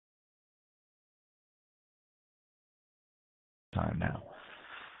time now.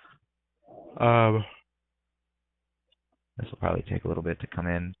 Um, this will probably take a little bit to come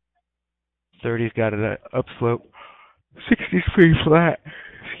in. 30's got it at upslope. 60's pretty flat.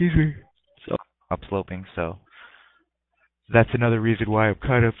 Excuse me. So upsloping, so that's another reason why I'm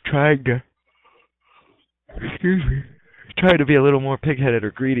kind of trying to, excuse me, trying to be a little more pig-headed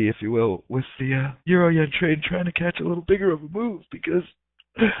or greedy, if you will, with the Euro-Yen trade, trying to catch a little bigger of a move because,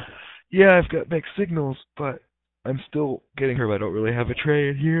 yeah, I've got mixed signals, but I'm still getting hurt. I don't really have a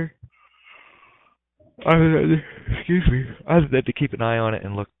trade here. Excuse me, other than to keep an eye on it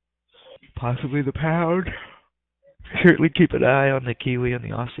and look possibly the pound. Certainly keep an eye on the Kiwi and the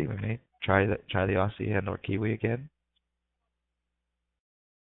Aussie. We may try the Aussie and or Kiwi again.